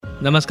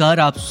नमस्कार,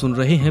 आप सुन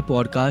रहे हैं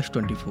पॉडकास्ट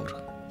 24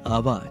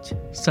 आवाज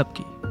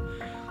सबकी।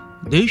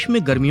 देश में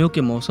गर्मियों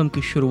के मौसम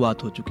की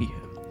शुरुआत हो चुकी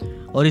है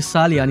और इस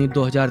साल यानी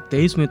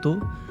 2023 में तो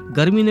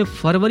गर्मी ने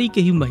फरवरी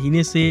के ही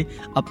महीने से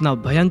अपना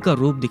भयंकर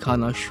रूप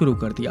दिखाना शुरू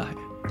कर दिया है।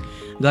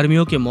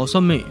 गर्मियों के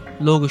मौसम में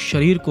लोग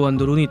शरीर को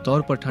अंदरूनी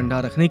तौर पर ठंडा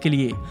रखने के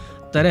लिए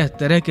तरह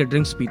तरह के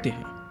ड्रिंक्स पीते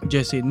हैं,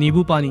 जैसे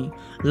नींबू पानी,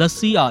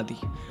 लस्सी आदि।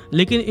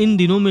 लेकिन इन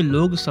दिनों में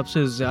लोग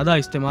सबसे ज्यादा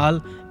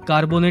इस्तेमाल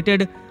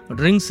कार्बोनेटेड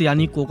ड्रिंक्स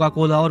यानी कोका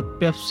कोला और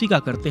पेप्सी का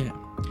करते हैं।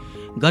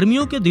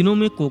 गर्मियों के दिनों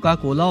में कोका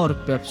कोला और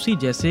पेप्सी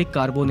जैसे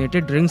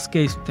कार्बोनेटेड ड्रिंक्स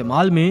के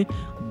इस्तेमाल में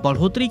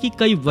बढ़ोतरी की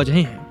कई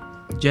वजहें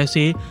हैं।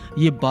 जैसे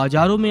ये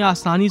बाजारों में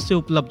आसानी से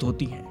उपलब्ध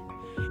होती हैं,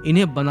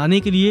 इन्हें बनाने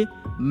के लिए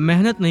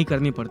मेहनत नहीं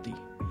करनी पड़ती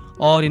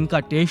और इनका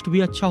टेस्ट भी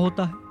अच्छा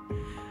होता है।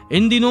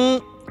 इन दिनों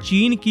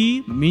चीन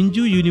की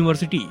मिंजू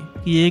यूनिवर्सिटी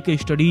की एक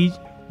स्टडीज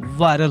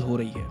वायरल हो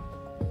रही है।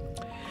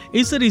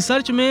 इस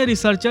रिसर्च में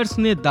रिसर्चर्स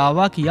ने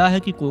दावा किया है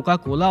कि कोका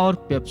कोला और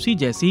पेप्सी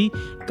जैसी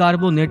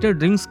कार्बोनेटेड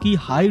ड्रिंक्स की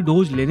हाई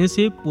डोज लेने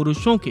से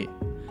पुरुषों के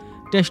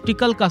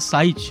टेस्टिकल का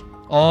साइज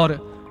और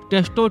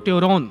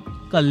टेस्टोस्टेरोन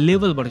का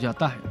लेवल बढ़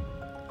जाता है।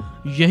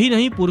 यही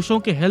नहीं, पुरुषों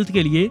के हेल्थ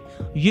के लिए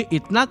ये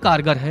इतना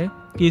कारगर है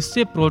कि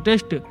इससे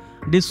प्रोस्टेट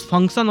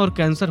डिसफंक्शन और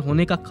कैंसर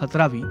होने का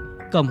खतरा भी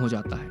कम हो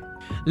जाता है।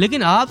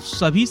 लेकिन आप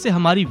सभी से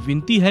हमारी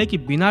विनती है कि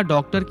बिना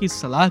डॉक्टर की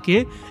सलाह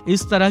के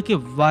इस तरह के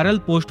वायरल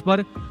पोस्ट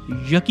पर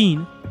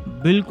यकीन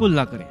बिल्कुल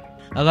ना करें।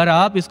 अगर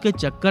आप इसके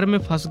चक्कर में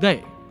फंस गए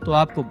तो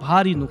आपको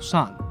भारी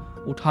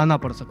नुकसान उठाना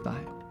पड़ सकता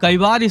है। कई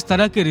बार इस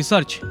तरह के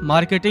रिसर्च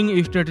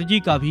मार्केटिंग स्ट्रेटजी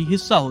का भी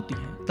हिस्सा होती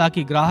है,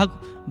 ताकि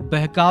ग्राहक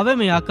बहकावे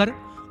में आकर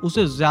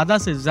उसे ज्यादा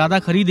से ज्यादा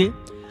खरीदे।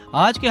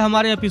 आज के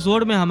हमारे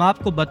एपिसोड में हम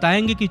आपको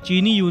बताएंगे कि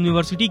चीनी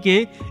यूनिवर्सिटी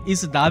के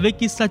इस दावे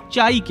की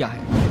सच्चाई क्या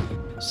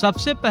है।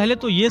 सबसे पहले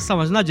तो ये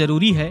समझना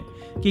जरूरी है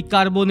कि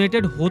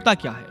कार्बोनेटेड होता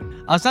क्या है।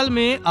 असल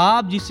में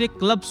आप जिसे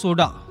क्लब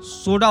सोडा,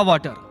 सोडा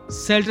वाटर,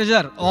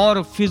 सेल्टजर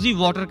और फिजी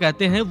वाटर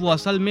कहते हैं, वो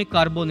असल में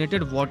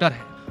कार्बोनेटेड वाटर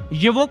है।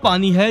 ये वो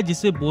पानी है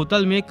जिसे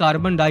बोतल में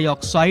कार्बन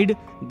डाइऑक्साइड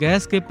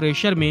गैस के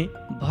प्रेशर में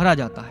भरा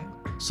जाता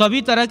है।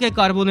 सभी तरह के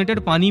कार्बोनेटेड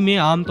पानी में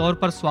आमतौर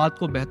पर स्वाद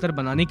को बेहतर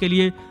बनाने के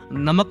लिए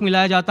नमक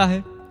मिलाया जाता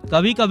है।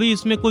 कभी कभी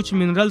इसमें कुछ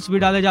मिनरल्स भी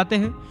डाले जाते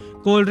हैं।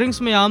 कोल्ड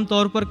ड्रिंक्स में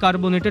आमतौर पर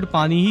कार्बोनेटेड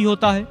पानी ही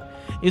होता है।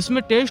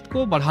 इसमें टेस्ट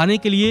को बढ़ाने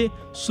के लिए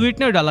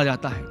स्वीटनर डाला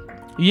जाता है।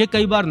 ये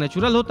कई बार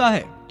नेचुरल होता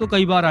है तो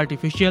कई बार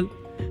आर्टिफिशियल।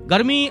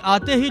 गर्मी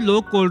आते ही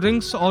लोग कोल्ड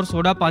ड्रिंक्स और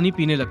सोडा पानी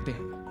पीने लगते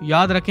हैं।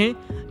 याद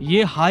रखें,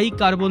 ये हाई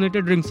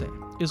कार्बोनेटेड ड्रिंक्स है।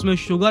 इसमें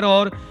शुगर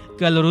और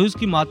कैलोरीज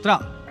की मात्रा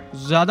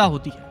ज्यादा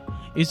होती है,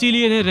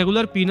 इसीलिए इन्हें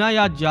रेगुलर पीना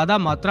या ज्यादा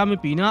मात्रा में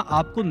पीना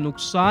आपको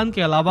नुकसान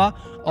के अलावा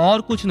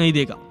और कुछ नहीं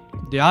देगा।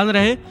 ध्यान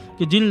रहे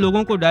कि जिन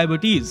लोगों को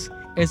डायबिटीज,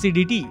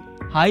 एसिडिटी,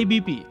 हाई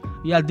बीपी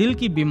या दिल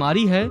की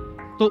बीमारी है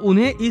तो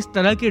उन्हें इस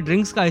तरह के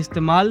ड्रिंक्स का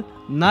इस्तेमाल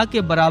ना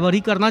के बराबर ही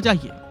करना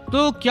चाहिए।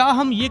 तो क्या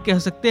हम ये कह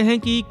सकते हैं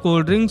कि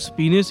कोल्ड ड्रिंक्स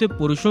पीने से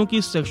पुरुषों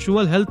की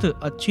सेक्सुअल हेल्थ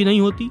अच्छी नहीं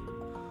होती?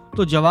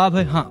 तो जवाब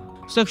है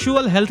हाँ।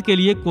 सेक्सुअल हेल्थ के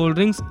लिए कोल्ड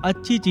ड्रिंक्स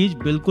अच्छी चीज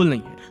बिल्कुल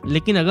नहीं है,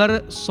 लेकिन अगर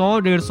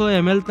 100-150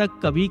 ml तक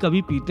कभी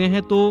कभी पीते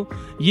हैं तो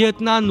ये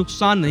इतना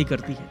नुकसान नहीं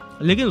करती है।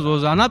 लेकिन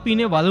रोजाना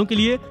पीने वालों के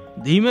लिए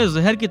धीमे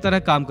जहर की तरह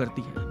काम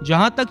करती है।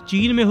 जहाँ तक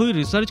चीन में हुई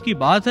रिसर्च की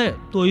बात है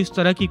तो इस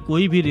तरह की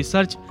कोई भी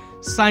रिसर्च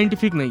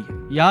साइंटिफिक नहीं है।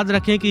 याद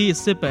रखें कि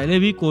इससे पहले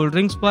भी कोल्ड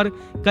ड्रिंक्स पर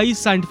कई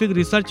साइंटिफिक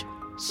रिसर्च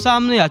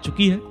सामने आ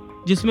चुकी है,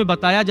 जिसमें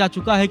बताया जा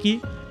चुका है कि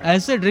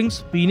ऐसे ड्रिंक्स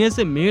पीने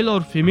से मेल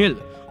और फीमेल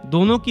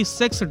दोनों की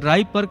सेक्स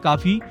ड्राइव पर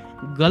काफी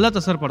गलत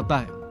असर पड़ता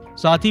है।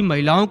 साथ ही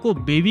महिलाओं को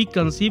बेबी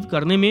कंसीव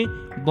करने में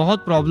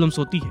बहुत प्रॉब्लम्स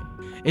होती है।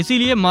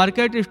 इसीलिए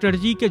मार्केट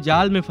स्ट्रेटजी के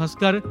जाल में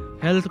फंसकर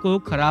हेल्थ को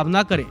खराब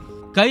ना करें।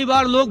 कई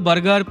बार लोग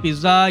बर्गर,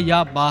 पिज्जा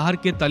या बाहर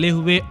के तले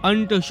हुए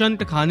अंट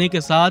शंट खाने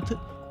के साथ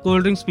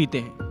कोल्ड ड्रिंक्स पीते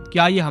हैं।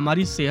 क्या ये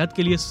हमारी सेहत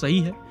के लिए सही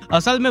है?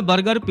 असल में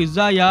बर्गर,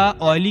 पिज्जा या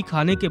ऑयली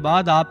खाने के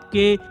बाद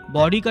आपके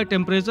बॉडी का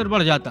टेम्परेचर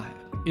बढ़ जाता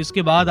है।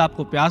 इसके बाद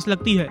आपको प्यास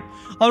लगती है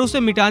और उसे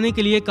मिटाने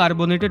के लिए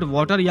कार्बोनेटेड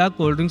वाटर या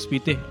कोल्ड ड्रिंक्स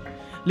पीते हैं।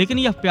 लेकिन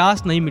यह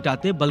प्यास नहीं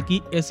मिटाते बल्कि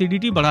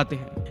एसिडिटी बढ़ाते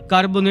हैं।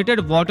 कार्बोनेटेड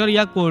वाटर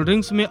या कोल्ड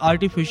ड्रिंक्स में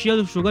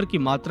आर्टिफिशियल शुगर की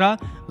मात्रा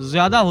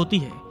ज्यादा होती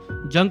है।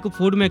 जंक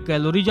फूड में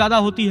कैलोरी ज्यादा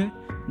होती है।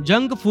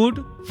 जंक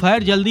फूड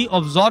फैट जल्दी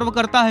ऑब्जॉर्व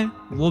करता है,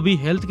 वो भी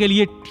हेल्थ के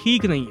लिए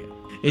ठीक नहीं है।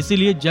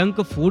 इसीलिए जंक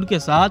फूड के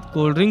साथ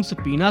कोल्ड ड्रिंक्स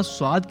पीना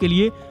स्वाद के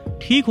लिए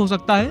ठीक हो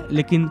सकता है,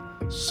 लेकिन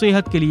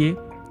सेहत के लिए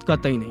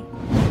कतई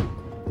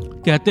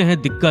नहीं। कहते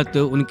हैं दिक्कत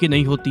उनकी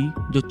नहीं होती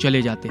जो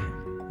चले जाते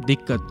हैं,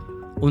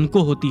 दिक्कत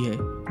उनको होती है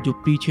जो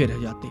पीछे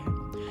रह जाते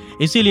हैं।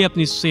 इसीलिए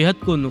अपनी सेहत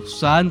को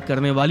नुकसान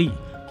करने वाली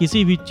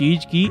किसी भी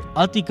चीज की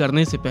अति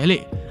करने से पहले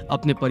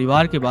अपने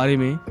परिवार के बारे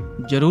में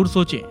जरूर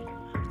सोचें।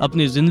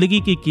 अपनी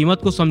जिंदगी की कीमत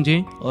को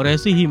समझें और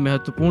ऐसी ही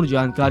महत्वपूर्ण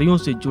जानकारियों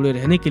से जुड़े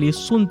रहने के लिए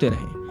सुनते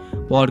रहें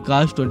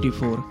पॉडकास्ट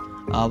 24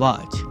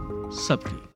 आवाज सबकी।